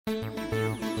The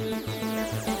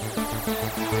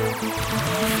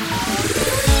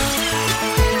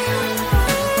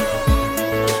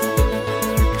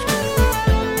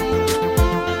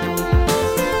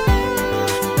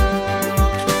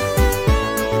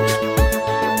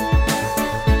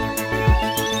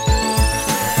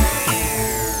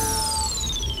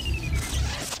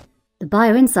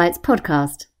BioInsights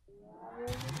podcast.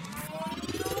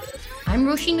 I'm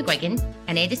Roisin McGuigan,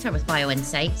 an editor with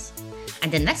BioInsights,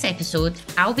 and in this episode,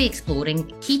 I'll be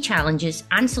exploring key challenges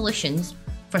and solutions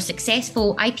for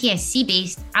successful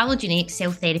iPSC-based allogeneic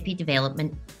cell therapy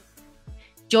development.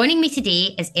 Joining me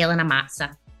today is Elena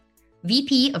Matza,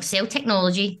 VP of Cell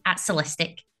Technology at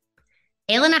Cellistic.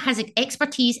 Elena has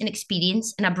expertise and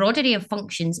experience in a broad array of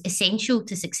functions essential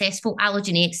to successful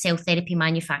allogeneic cell therapy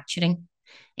manufacturing,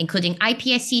 including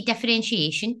iPSC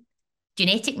differentiation,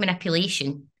 genetic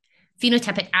manipulation,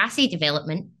 phenotypic assay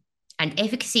development, and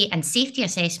efficacy and safety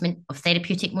assessment of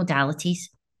therapeutic modalities.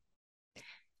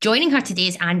 Joining her today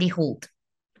is Andy Holt,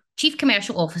 Chief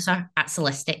Commercial Officer at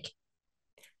Cellistic.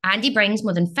 Andy brings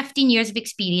more than 15 years of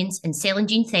experience in cell and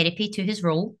gene therapy to his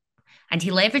role, and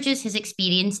he leverages his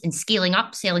experience in scaling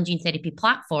up cell and gene therapy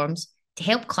platforms to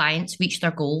help clients reach their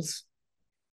goals.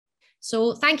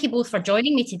 So thank you both for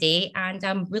joining me today, and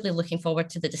I'm really looking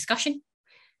forward to the discussion.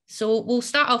 So we'll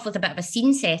start off with a bit of a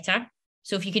scene setter.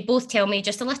 So if you could both tell me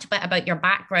just a little bit about your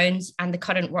backgrounds and the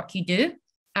current work you do.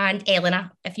 And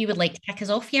Elena, if you would like to kick us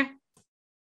off here.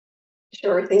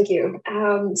 Sure, thank you.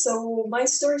 So my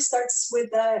story starts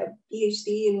with a PhD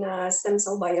in stem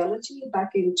cell biology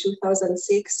back in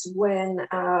 2006 when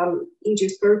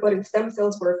induced pluripotent stem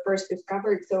cells were first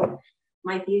discovered. So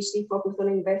my PhD focused on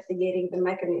investigating the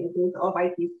mechanisms of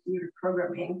iPSC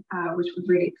reprogramming, which was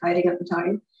really exciting at the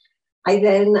time. I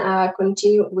then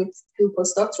continued with two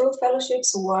postdoctoral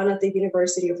fellowships, one at the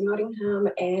University of Nottingham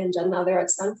and another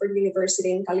at Stanford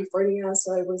University in California.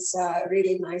 So it was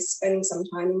really nice spending some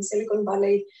time in Silicon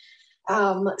Valley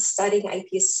studying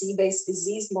iPSC-based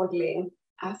disease modeling.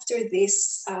 After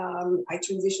this, I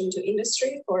transitioned to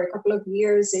industry for a couple of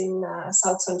years in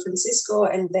South San Francisco,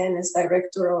 and then as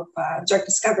director of drug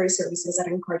discovery services at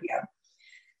Incordia.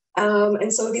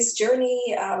 And so this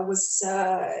journey was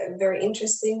a very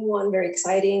interesting one, very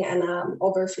exciting, and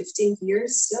over 15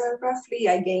 years, roughly,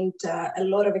 I gained a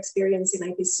lot of experience in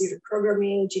iPSC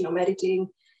reprogramming, genome editing,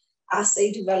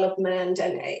 assay development,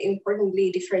 and importantly,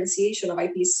 differentiation of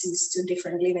iPSCs to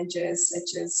different lineages,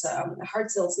 such as heart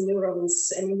cells,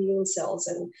 neurons, and immune cells.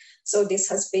 And so this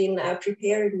has been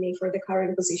preparing me for the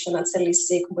current position at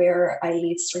Cellistic, where I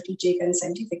lead strategic and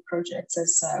scientific projects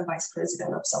as Vice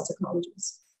President of Cell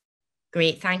Technologies.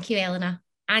 Great, thank you, Elena.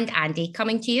 And Andy,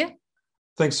 coming to you.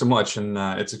 Thanks so much, and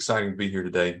it's exciting to be here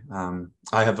today.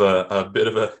 I have a bit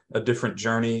of a different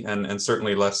journey and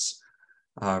certainly less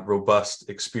robust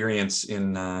experience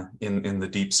in the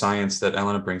deep science that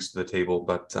Elena brings to the table,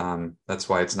 but that's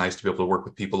why it's nice to be able to work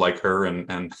with people like her,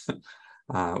 and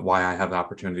why I have the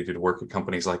opportunity to work at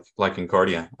companies like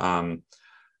Incordia.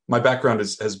 My background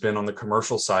has been on the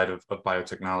commercial side of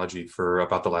biotechnology for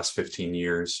about the last 15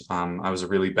 years. I was a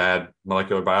really bad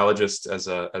molecular biologist as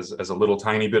a little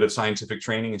tiny bit of scientific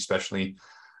training, especially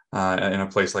in a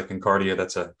place like Incordia.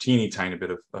 That's a teeny tiny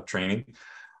bit of training.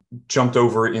 Jumped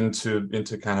over into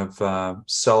kind of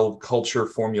cell culture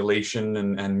formulation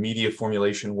and media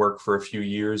formulation work for a few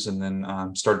years, and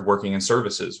then started working in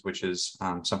services, which is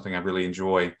something I really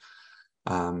enjoy.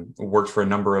 Worked for a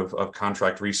number of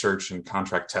contract research and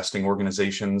contract testing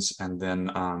organizations, and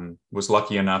then was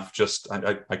lucky enough,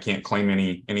 I can't claim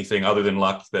anything other than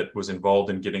luck, that was involved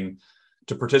in getting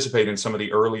to participate in some of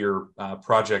the earlier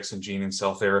projects in gene and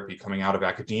cell therapy coming out of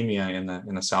academia in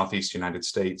the Southeast United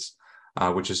States.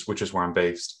 Which is where I'm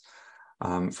based.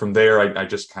 From there, I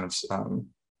just kind of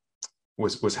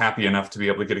was happy enough to be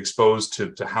able to get exposed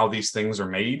to how these things are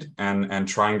made, and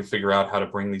trying to figure out how to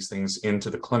bring these things into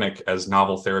the clinic as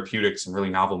novel therapeutics and really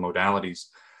novel modalities.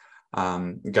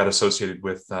 Got associated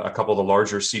with a couple of the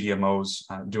larger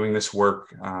CDMOs doing this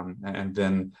work, and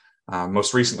then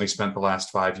most recently spent the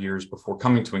last 5 years before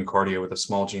coming to Incordia with a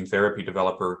small gene therapy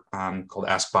developer called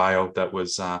AskBio that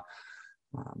was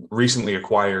recently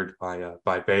acquired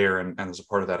by Bayer, and as a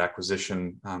part of that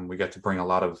acquisition, we got to bring a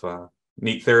lot of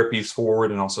neat therapies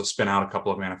forward and also spin out a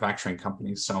couple of manufacturing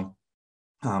companies. So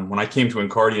when I came to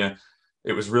Incordia,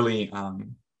 it was really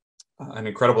an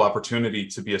incredible opportunity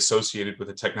to be associated with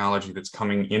a technology that's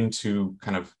coming into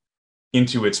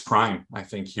its prime, I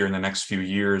think, here in the next few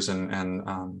years,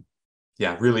 and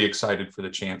really excited for the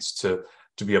chance to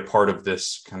be a part of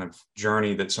this kind of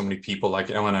journey that so many people like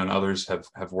Elena and others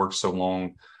have worked so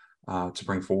long to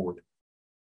bring forward.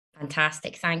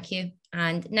 Fantastic, thank you.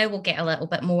 And now we'll get a little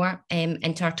bit more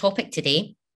into our topic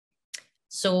today.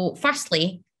 So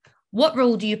firstly, what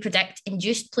role do you predict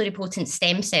induced pluripotent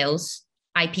stem cells,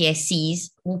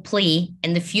 iPSCs, will play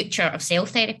in the future of cell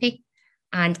therapy?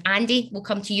 And Andy, we'll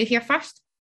come to you here first.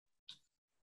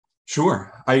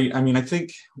 Sure. I mean, I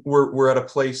think we're at a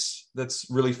place that's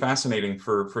really fascinating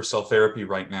for cell therapy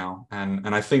right now.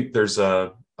 And I think there's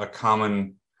a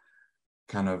common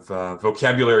kind of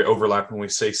vocabulary overlap. When we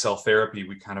say cell therapy,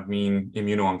 we kind of mean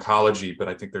immuno-oncology, but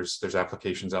I think there's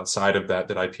applications outside of that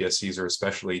iPSCs are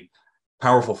especially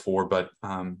powerful for. But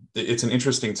it's an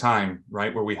interesting time,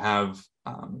 right, where we have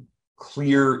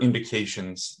clear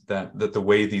indications that the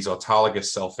way these autologous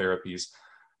cell therapies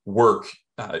work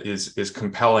is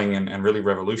compelling and really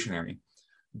revolutionary.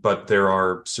 But there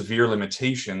are severe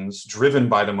limitations driven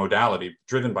by the modality,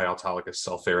 driven by autologous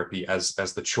cell therapy as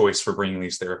the choice for bringing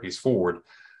these therapies forward,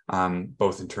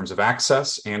 both in terms of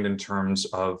access and in terms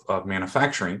of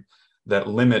manufacturing, that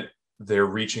limit their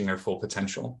reaching their full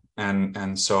potential.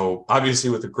 And so obviously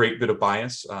with a great bit of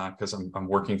bias, because I'm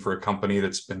working for a company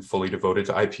that's been fully devoted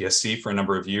to iPSC for a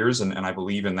number of years, and I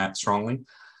believe in that strongly.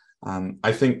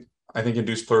 I think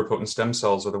induced pluripotent stem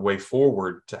cells are the way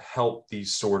forward to help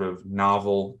these sort of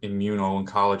novel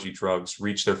immuno-oncology drugs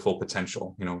reach their full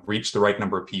potential, reach the right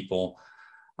number of people,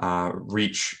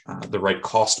 reach the right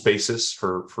cost basis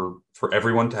for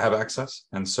everyone to have access.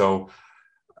 And so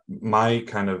my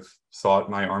kind of thought,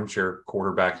 my armchair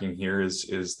quarterbacking here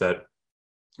is that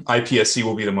iPSC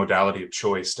will be the modality of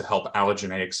choice to help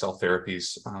allogeneic cell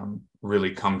therapies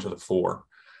really come to the fore.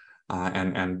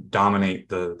 And dominate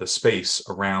the space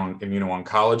around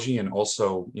immuno-oncology, and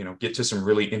also, get to some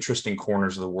really interesting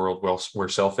corners of the world where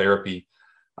cell therapy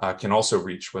can also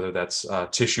reach, whether that's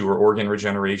tissue or organ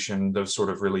regeneration, those sort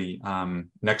of really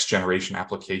next generation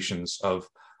applications of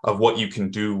what you can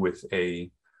do with a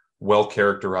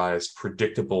well-characterized,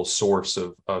 predictable source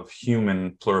of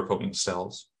human pluripotent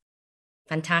cells.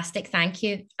 Fantastic, thank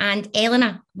you. And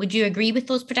Elena, would you agree with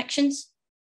those predictions?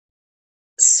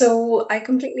 So I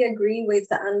completely agree with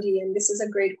Andy, and this is a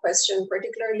great question,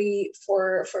 particularly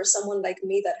for someone like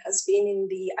me that has been in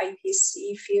the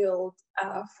iPSC field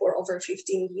for over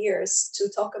 15 years. To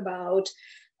talk about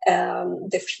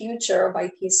the future of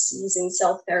iPSCs in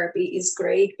cell therapy is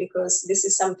great, because this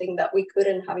is something that we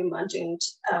couldn't have imagined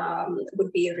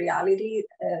would be a reality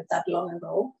that long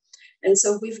ago. And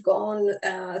so we've gone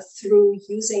through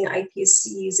using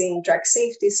iPSCs in drug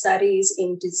safety studies,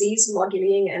 in disease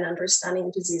modeling and understanding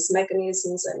disease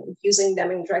mechanisms, and using them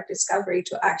in drug discovery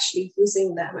to actually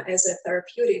using them as a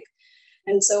therapeutic.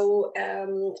 And so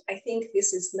I think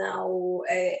this is now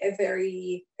a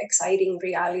very exciting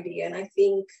reality. And I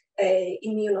think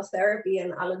immunotherapy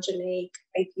and allogeneic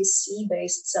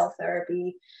iPSC-based cell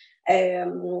therapy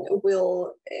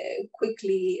will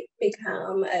quickly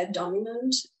become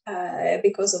dominant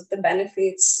because of the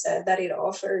benefits that it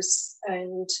offers.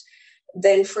 And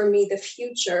then for me, the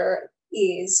future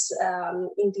is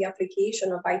in the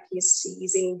application of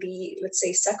iPSCs in the, let's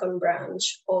say, second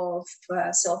branch of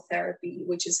cell therapy,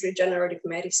 which is regenerative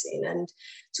medicine, and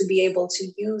to be able to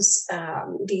use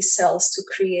these cells to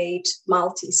create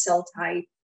multi-cell type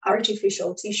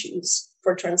artificial tissues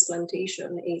for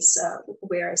transplantation is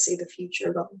where I see the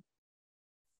future going.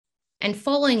 And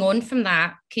following on from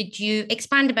that, could you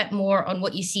expand a bit more on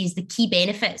what you see as the key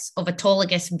benefits of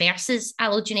autologous versus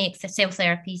allogeneic cell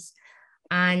therapies?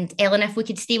 And Ellen, if we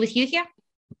could stay with you here.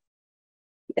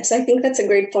 Yes, I think that's a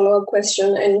great follow-up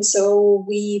question. And so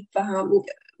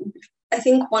I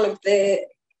think one of the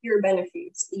clear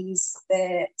benefits is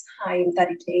the time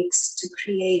that it takes to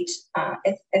create a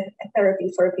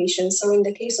therapy for a patient. So in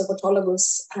the case of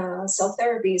autologous cell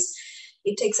therapies,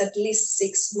 it takes at least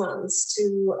 6 months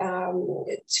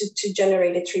to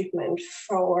generate a treatment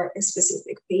for a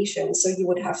specific patient. So you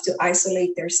would have to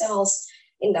isolate their cells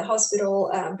in the hospital,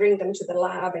 bring them to the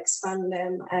lab, expand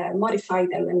them, modify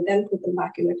them, and then put them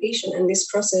back in the patient. And this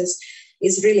process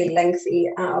is really lengthy.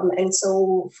 And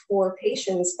so for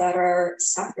patients that are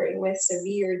suffering with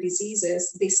severe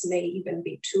diseases, this may even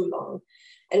be too long.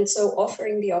 And so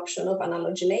offering the option of an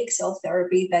allogeneic cell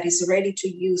therapy that is ready to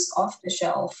use off the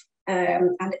shelf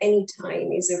at any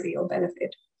time is a real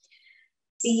benefit.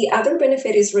 The other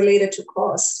benefit is related to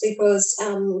cost, because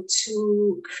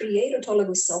to create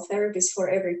autologous cell therapies for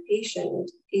every patient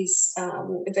is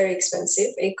very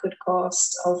expensive. It could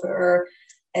cost over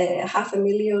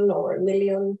 $500,000 or $1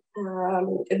 million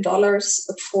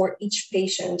for each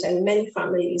patient, and many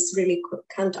families really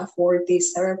can't afford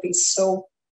these therapies. So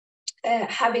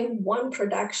having one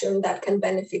production that can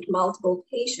benefit multiple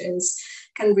patients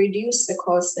can reduce the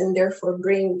cost and therefore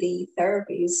bring the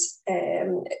therapies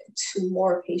to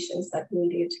more patients that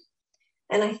need it.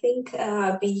 And I think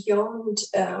beyond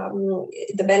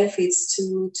the benefits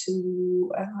to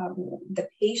the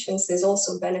patients, there's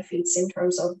also benefits in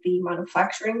terms of the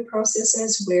manufacturing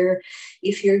processes, where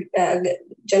if you're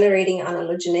generating an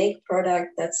allogeneic product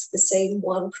that's the same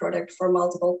one product for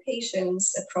multiple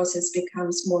patients, the process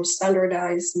becomes more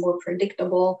standardized, more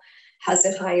predictable, has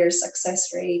a higher success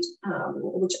rate,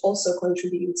 which also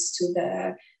contributes to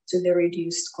the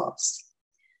reduced cost.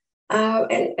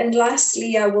 And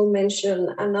lastly, I will mention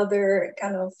another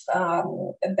kind of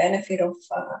benefit of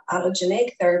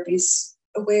allogeneic therapies,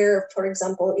 where, for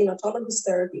example, in autologous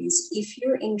therapies, if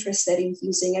you're interested in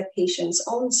using a patient's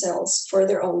own cells for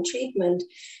their own treatment,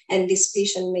 and this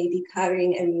patient may be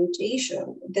carrying a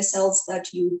mutation, the cells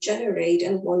that you generate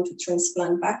and want to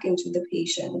transplant back into the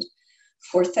patient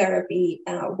for therapy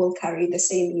will carry the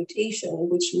same mutation,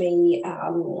 which may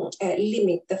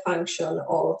limit the function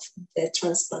of the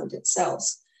transplanted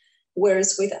cells.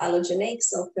 Whereas with allogeneic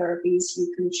cell therapies,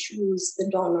 you can choose the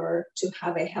donor to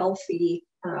have a healthy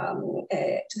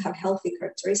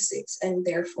characteristics and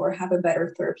therefore have a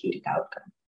better therapeutic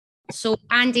outcome. So,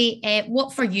 Andy,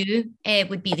 what for you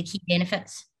would be the key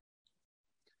benefits?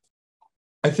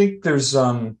 I think there's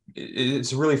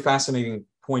it's a really fascinating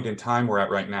point in time we're at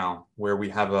right now, where we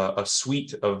have a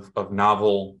suite of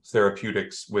novel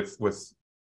therapeutics with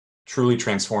truly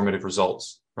transformative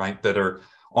results, right? That are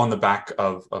on the back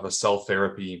of a cell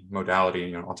therapy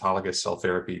modality, autologous cell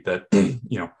therapy that,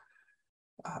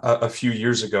 a few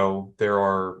years ago, there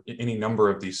are any number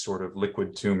of these sort of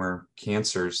liquid tumor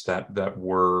cancers that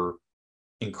were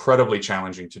incredibly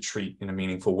challenging to treat in a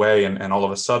meaningful way. And all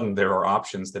of a sudden there are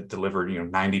options that deliver,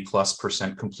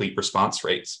 90+% complete response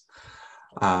rates.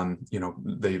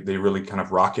 They really kind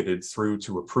of rocketed through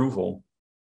to approval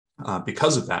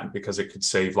because of that, because it could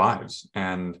save lives.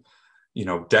 And,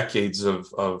 decades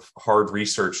of hard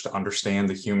research to understand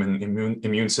the human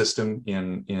immune system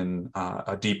in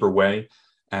a deeper way,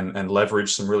 and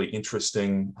leverage some really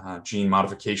interesting gene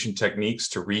modification techniques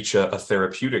to reach a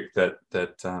therapeutic that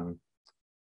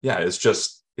is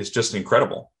just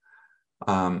incredible.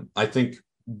 I think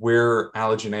where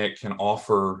allogeneic can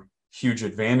offer huge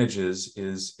advantages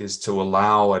is to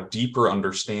allow a deeper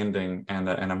understanding and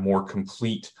a more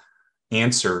complete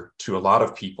answer to a lot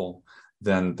of people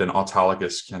than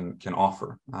autologous can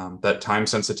offer. That time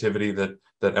sensitivity that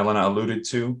Elena alluded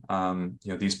to,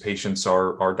 these patients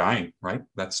are dying, right?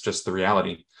 That's just the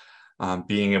reality.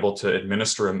 Being able to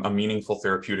administer a meaningful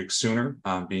therapeutic sooner,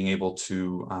 being able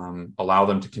to allow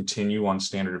them to continue on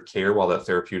standard of care while that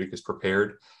therapeutic is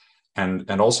prepared,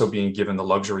 and also being given the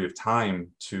luxury of time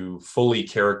to fully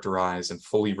characterize and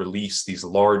fully release these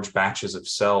large batches of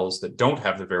cells that don't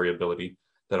have the variability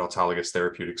that autologous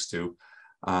therapeutics do,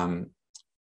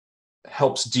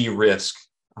 helps de-risk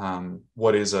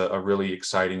what is a really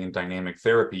exciting and dynamic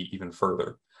therapy even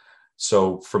further.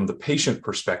 So from the patient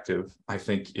perspective, I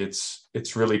think it's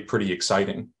really pretty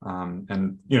exciting.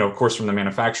 And, of course, from the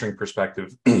manufacturing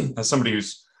perspective, as somebody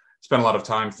who's spent a lot of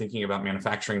time thinking about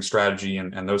manufacturing strategy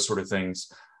and those sort of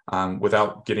things,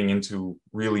 without getting into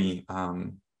really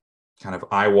kind of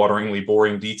eye-wateringly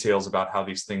boring details about how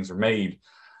these things are made,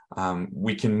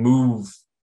 we can move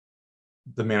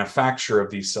the manufacture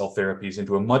of these cell therapies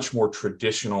into a much more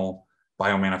traditional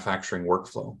biomanufacturing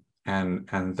workflow.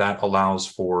 And that allows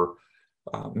for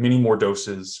many more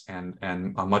doses and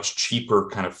a much cheaper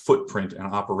kind of footprint and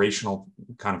operational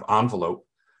kind of envelope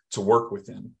to work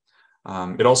within.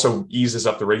 It also eases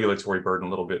up the regulatory burden a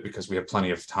little bit, because we have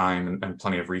plenty of time and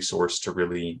plenty of resource to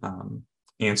really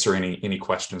answer any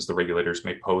questions the regulators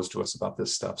may pose to us about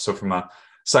this stuff. So from a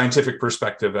scientific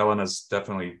perspective, Elena's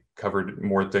definitely covered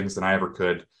more things than I ever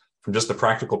could. From just the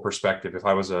practical perspective, if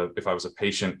I was a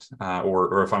patient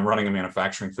or if I'm running a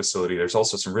manufacturing facility, there's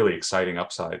also some really exciting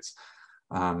upsides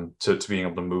to being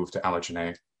able to move to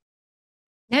allogeneic.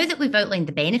 Now that we've outlined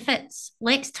the benefits,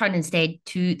 let's turn instead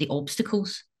to the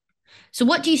obstacles. So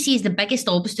what do you see as the biggest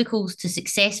obstacles to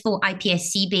successful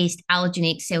iPSC-based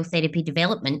allogeneic cell therapy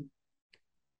development,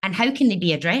 and how can they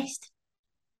be addressed?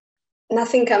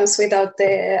 Nothing comes without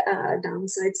the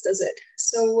downsides, does it?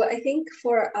 So I think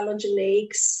for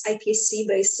allogeneics,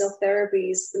 iPSC-based cell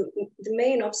therapies, the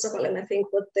main obstacle, and I think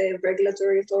what the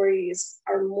regulatory authorities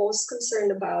are most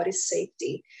concerned about, is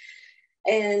safety.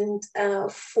 And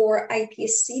for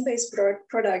iPSC-based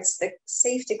products, the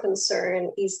safety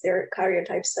concern is their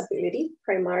karyotype stability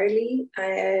primarily.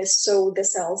 So the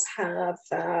cells have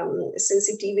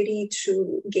sensitivity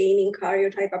to gaining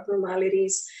karyotype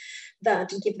abnormalities,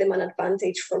 that give them an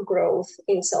advantage for growth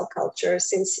in cell culture,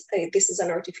 since this is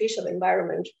an artificial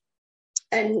environment.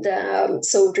 And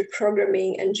so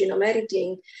reprogramming and genome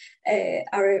editing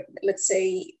are, let's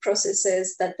say,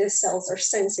 processes that the cells are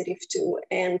sensitive to.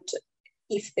 And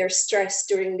if they're stressed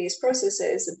during these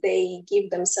processes, they give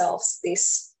themselves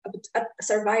this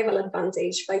survival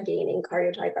advantage by gaining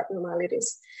karyotype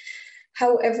abnormalities.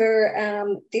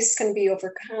 However, this can be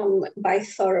overcome by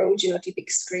thorough genotypic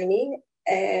screening.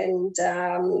 And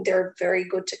there are very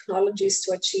good technologies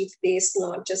to achieve this,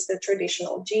 not just the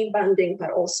traditional gene banding, but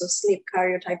also SNP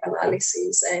karyotype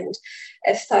analysis and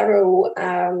a thorough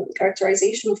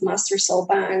characterization of master cell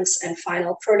banks and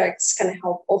final products can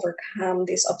help overcome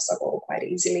this obstacle quite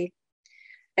easily.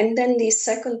 And then the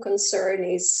second concern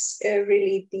is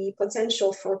really the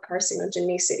potential for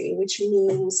carcinogenicity, which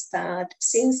means that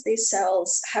since these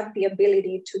cells have the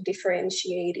ability to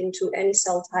differentiate into any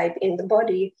cell type in the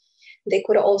body, they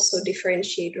could also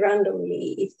differentiate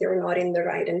randomly if they're not in the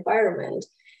right environment,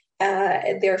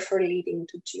 therefore leading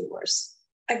to tumors.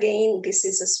 Again, this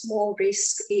is a small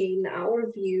risk in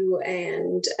our view,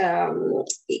 and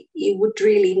it would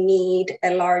really need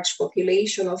a large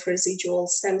population of residual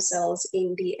stem cells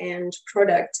in the end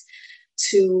product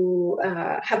to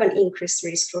have an increased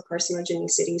risk for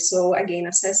carcinogenicity. So again,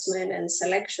 assessment and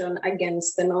selection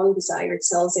against the non-desired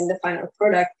cells in the final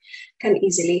product can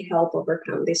easily help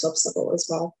overcome this obstacle as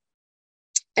well.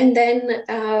 And then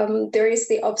there is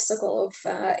the obstacle of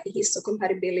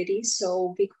histocompatibility.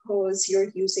 So because you're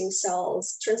using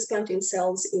cells, transplanting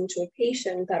cells into a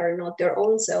patient that are not their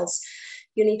own cells,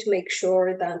 you need to make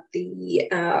sure that the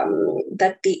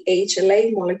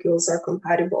HLA molecules are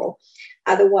compatible.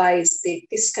 Otherwise,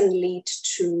 this can lead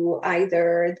to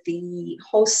either the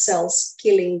host cells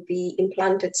killing the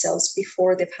implanted cells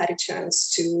before they've had a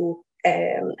chance to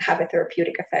have a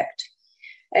therapeutic effect.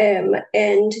 And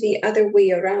the other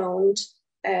way around,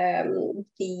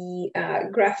 the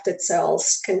grafted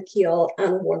cells can kill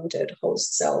unwanted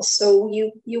host cells. So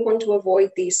you want to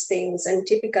avoid these things. And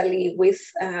typically with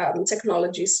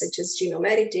technologies such as genome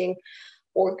editing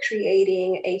or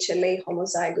creating HLA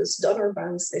homozygous donor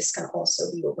banks, this can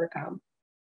also be overcome.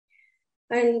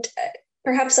 And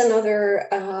perhaps another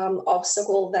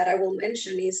obstacle that I will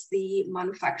mention is the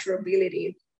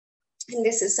manufacturability. And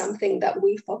this is something that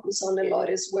we focus on a lot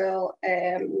as well,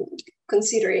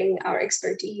 considering our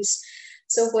expertise.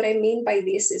 So what I mean by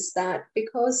this is that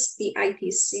because the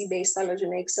iPSC-based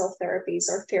allogeneic cell therapies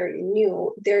are fairly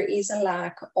new, there is a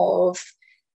lack of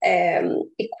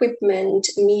equipment,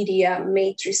 media,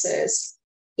 matrices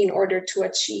in order to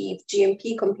achieve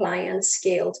GMP compliant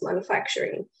scaled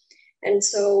manufacturing. And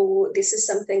so this is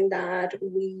something that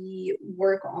we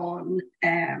work on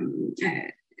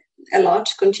a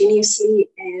lot continuously,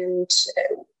 and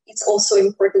it's also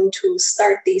important to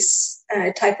start this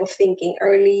type of thinking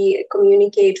early,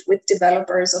 communicate with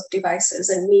developers of devices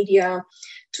and media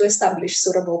to establish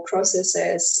suitable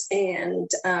processes, and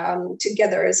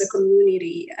together as a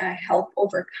community help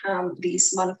overcome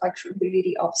these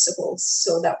manufacturability obstacles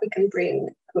so that we can bring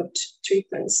good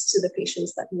treatments to the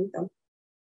patients that need them.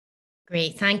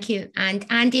 Great, thank you. And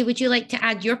Andy, would you like to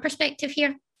add your perspective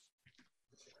here?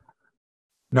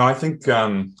 No, I think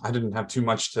I didn't have too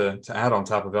much to add on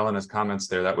top of Elena's comments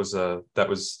there. That was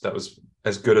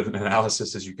as good of an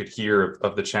analysis as you could hear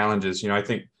of the challenges. You know, I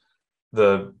think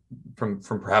from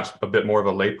perhaps a bit more of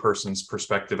a layperson's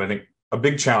perspective, I think a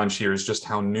big challenge here is just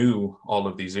how new all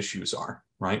of these issues are,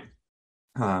 right?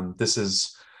 This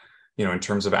is, you know, in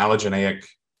terms of allogeneic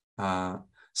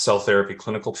cell therapy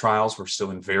clinical trials, we're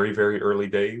still in very, very early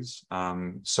days.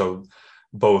 So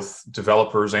both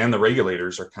developers and the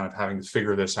regulators are kind of having to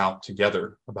figure this out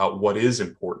together about what is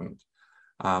important,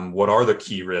 what are the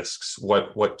key risks,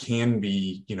 what can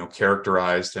be, you know,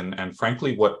 characterized, and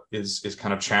frankly, what is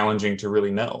kind of challenging to really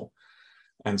know.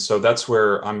 And so that's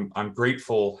where I'm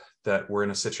grateful that we're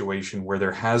in a situation where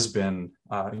there has been,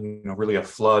 you know, really a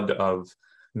flood of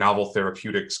novel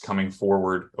therapeutics coming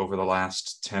forward over the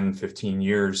last 10, 15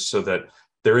 years, so that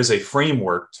there is a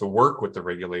framework to work with the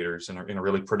regulators in a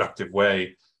really productive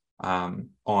way on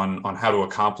how to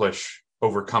accomplish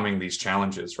overcoming these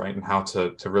challenges, right? And how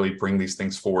to really bring these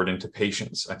things forward into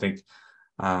patients. I think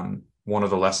one of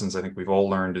the lessons I think we've all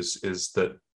learned is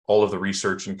that all of the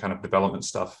research and kind of development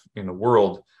stuff in the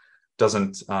world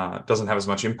doesn't have as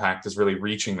much impact as really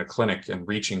reaching the clinic and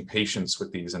reaching patients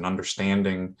with these and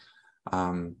understanding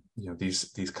you know,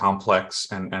 these complex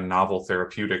and novel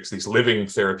therapeutics, these living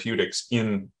therapeutics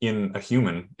in a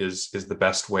human is the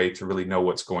best way to really know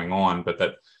what's going on. But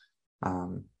that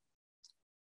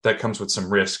that comes with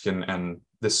some risk, and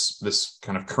this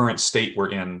kind of current state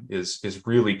we're in is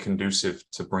really conducive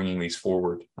to bringing these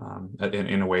forward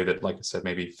in a way that, like I said,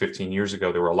 maybe 15 years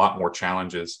ago there were a lot more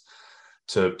challenges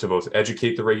to both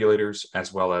educate the regulators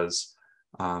as well as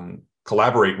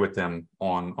collaborate with them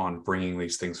on bringing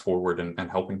these things forward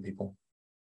and helping people.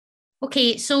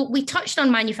 Okay, so we touched on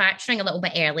manufacturing a little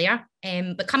bit earlier,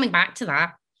 but coming back to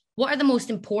that, what are the most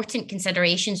important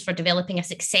considerations for developing a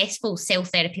successful cell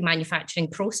therapy manufacturing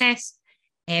process?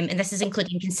 And this is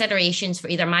including considerations for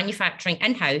either manufacturing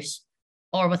in-house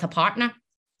or with a partner.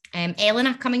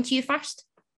 Elena, coming to you first.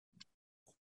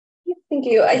 Thank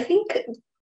you. I think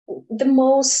the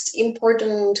most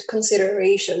important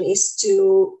consideration is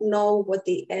to know what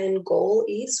the end goal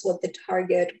is, what the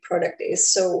target product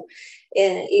is. So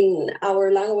in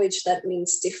our language, that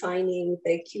means defining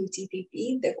the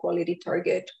QTPP, the quality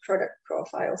target product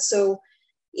profile. So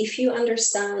if you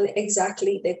understand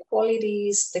exactly the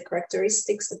qualities, the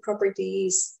characteristics, the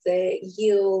properties, the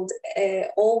yield,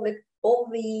 all the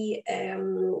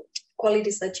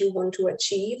qualities that you want to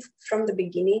achieve from the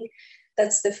beginning,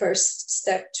 that's the first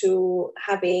step to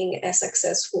having a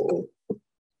successful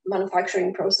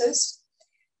manufacturing process.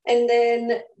 And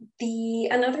then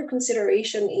another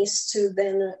consideration is to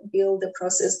then build a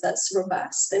process that's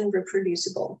robust and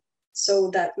reproducible. So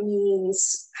that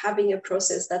means having a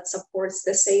process that supports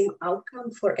the same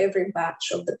outcome for every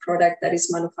batch of the product that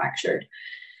is manufactured.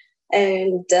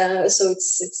 And so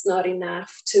it's not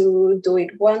enough to do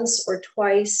it once or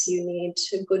twice. You need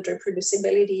good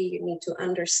reproducibility. You need to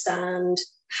understand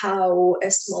how a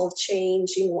small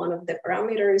change in one of the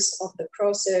parameters of the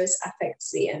process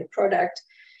affects the end product.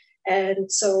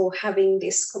 And so having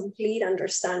this complete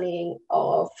understanding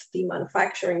of the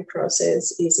manufacturing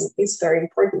process is very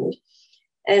important.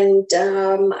 And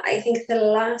I think the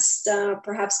last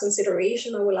perhaps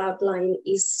consideration I will outline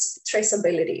is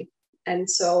traceability. And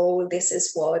so this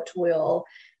is what will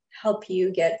help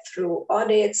you get through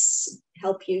audits,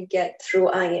 help you get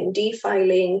through IND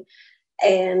filing.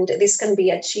 And this can be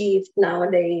achieved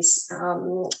nowadays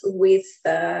with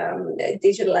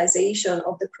digitalization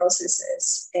of the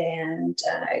processes and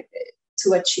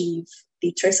to achieve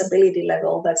the traceability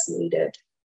level that's needed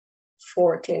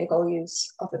for clinical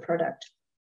use of the product.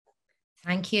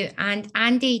 Thank you. And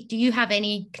Andy, do you have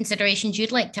any considerations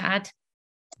you'd like to add?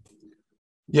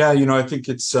 Yeah, I think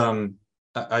it's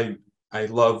I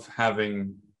love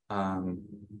having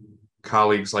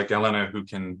colleagues like Elena who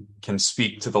can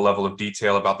speak to the level of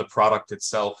detail about the product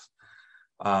itself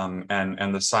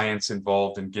and the science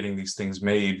involved in getting these things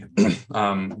made.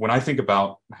 When I think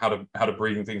about how to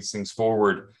bring these things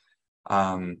forward,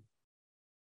 I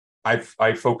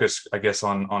focus, I guess,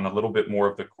 on a little bit more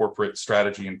of the corporate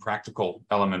strategy and practical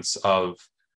elements of,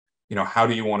 how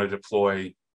do you want to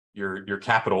deploy your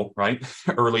capital, right,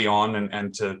 early on,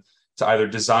 and to either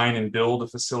design and build a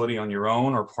facility on your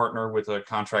own or partner with a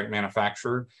contract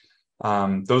manufacturer.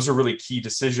 Those are really key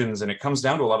decisions, and it comes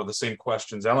down to a lot of the same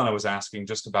questions Elena was asking,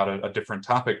 just about a different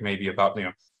topic, maybe about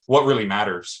what really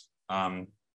matters. Do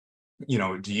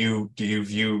you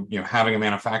view having a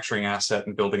manufacturing asset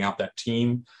and building out that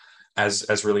team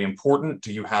as really important?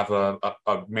 Do you have a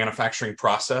manufacturing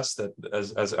process that,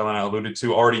 as Elena alluded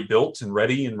to, already built and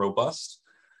ready and robust?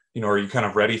 Are you kind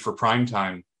of ready for prime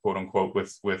time, quote unquote,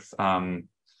 with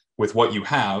what you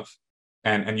have,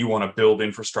 and you want to build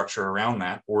infrastructure around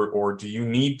that, or do you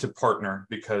need to partner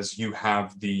because you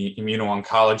have the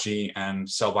immuno-oncology and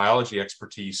cell biology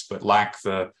expertise, but lack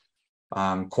the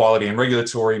quality and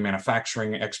regulatory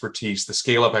manufacturing expertise, the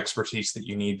scale-up expertise that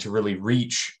you need to really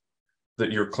reach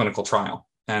your clinical trial?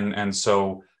 And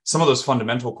so some of those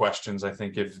fundamental questions, I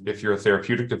think, if you're a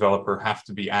therapeutic developer, have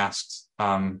to be asked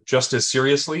just as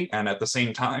seriously, and at the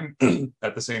same time,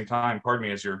 pardon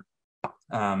me, as you're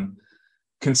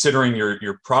considering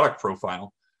your product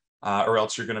profile, or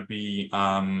else you're going to be,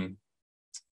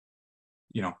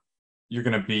 you're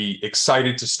going to be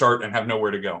excited to start and have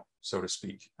nowhere to go, so to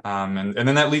speak. And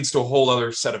then that leads to a whole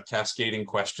other set of cascading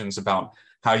questions about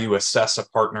how you assess a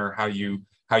partner, how you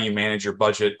manage your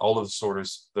budget, all of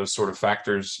those sort of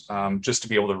factors, just to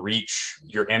be able to reach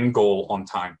your end goal on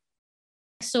time.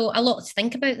 So a lot to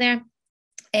think about there.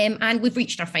 And we've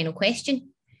reached our final question.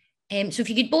 So if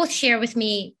you could both share with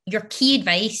me your key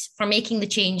advice for making the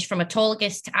change from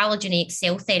autologous to allogeneic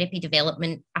cell therapy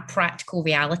development a practical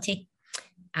reality.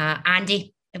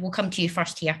 Andy, we'll come to you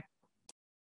first here.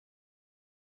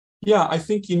 Yeah, I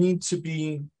think you need to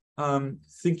be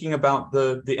thinking about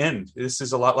the end. This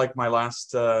is a lot like my last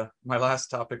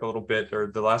topic a little bit,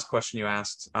 or the last question you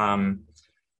asked,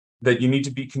 that you need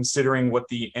to be considering what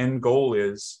the end goal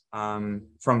is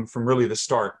from really the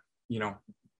start.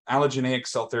 allogeneic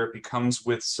cell therapy comes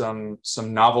with some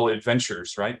novel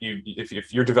adventures, right?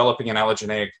 If you're developing an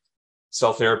allogeneic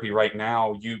cell therapy right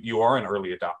now, you are an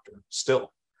early adopter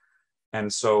still.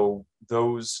 And so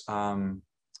those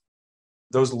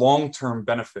long-term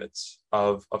benefits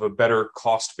of a better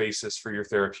cost basis for your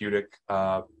therapeutic,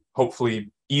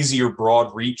 hopefully easier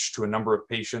broad reach to a number of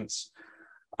patients,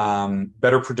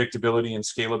 better predictability and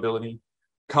scalability,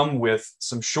 come with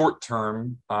some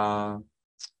short-term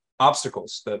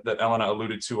obstacles that Elena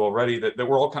alluded to already that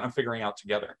we're all kind of figuring out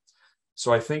together.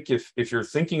 So I think if you're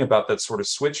thinking about that sort of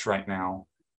switch right now,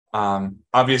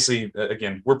 obviously,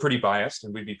 again, we're pretty biased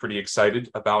and we'd be pretty excited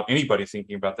about anybody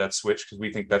thinking about that switch because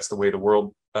we think that's the way the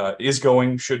world is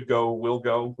going, should go, will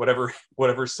go,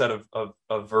 whatever set of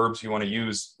verbs you want to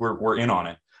use, we're in on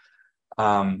it.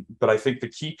 But I think the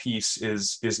key piece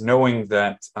is knowing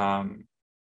that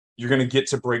you're going to get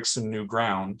to break some new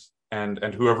ground, and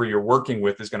whoever you're working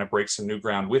with is going to break some new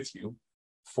ground with you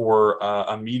for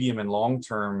a medium and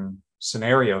long-term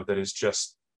scenario that is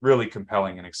just really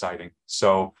compelling and exciting.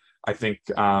 So I think,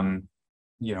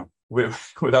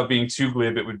 without being too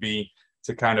glib, it would be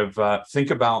to kind of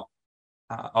think about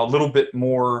a little bit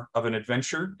more of an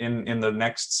adventure in the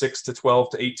next 6 to 12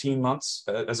 to 18 months,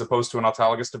 as opposed to an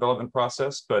autologous development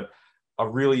process, but a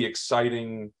really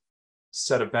exciting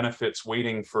set of benefits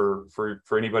waiting for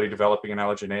anybody developing an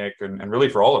allogeneic and really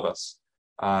for all of us,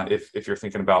 if you're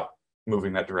thinking about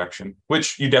moving that direction,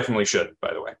 which you definitely should,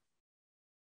 by the way.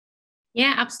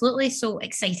 Yeah, absolutely. So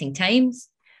exciting times.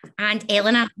 And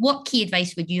Elena, what key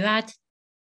advice would you add?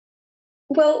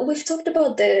 Well, we've talked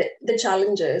about the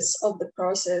challenges of the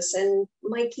process, and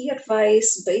my key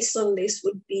advice based on this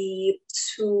would be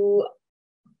to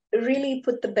really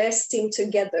put the best team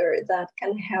together that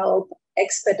can help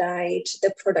expedite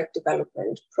the product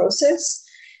development process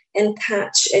and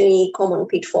catch any common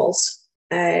pitfalls.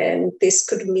 And this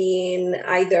could mean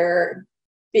either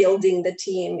building the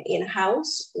team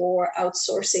in-house or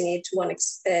outsourcing it to an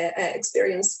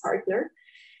experienced partner.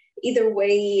 Either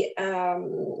way,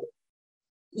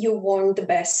 you want the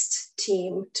best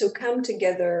team to come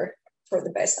together for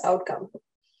the best outcome.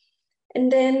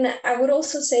 And then I would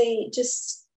also say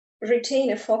just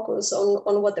retain a focus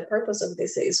on what the purpose of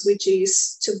this is, which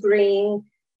is to bring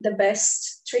the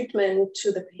best treatment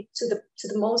to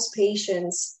the most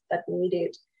patients that need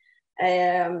it.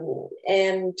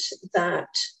 And that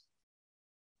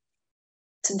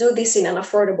to do this in an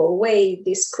affordable way,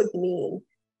 this could mean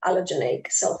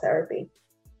allogeneic cell therapy.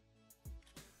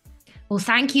 Well,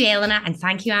 thank you, Elena, and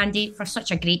thank you, Andy, for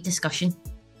such a great discussion.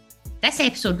 This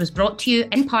episode was brought to you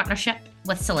in partnership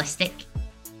with Solistic.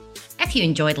 If you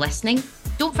enjoyed listening,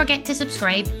 don't forget to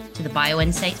subscribe to the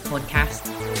BioInsights podcast.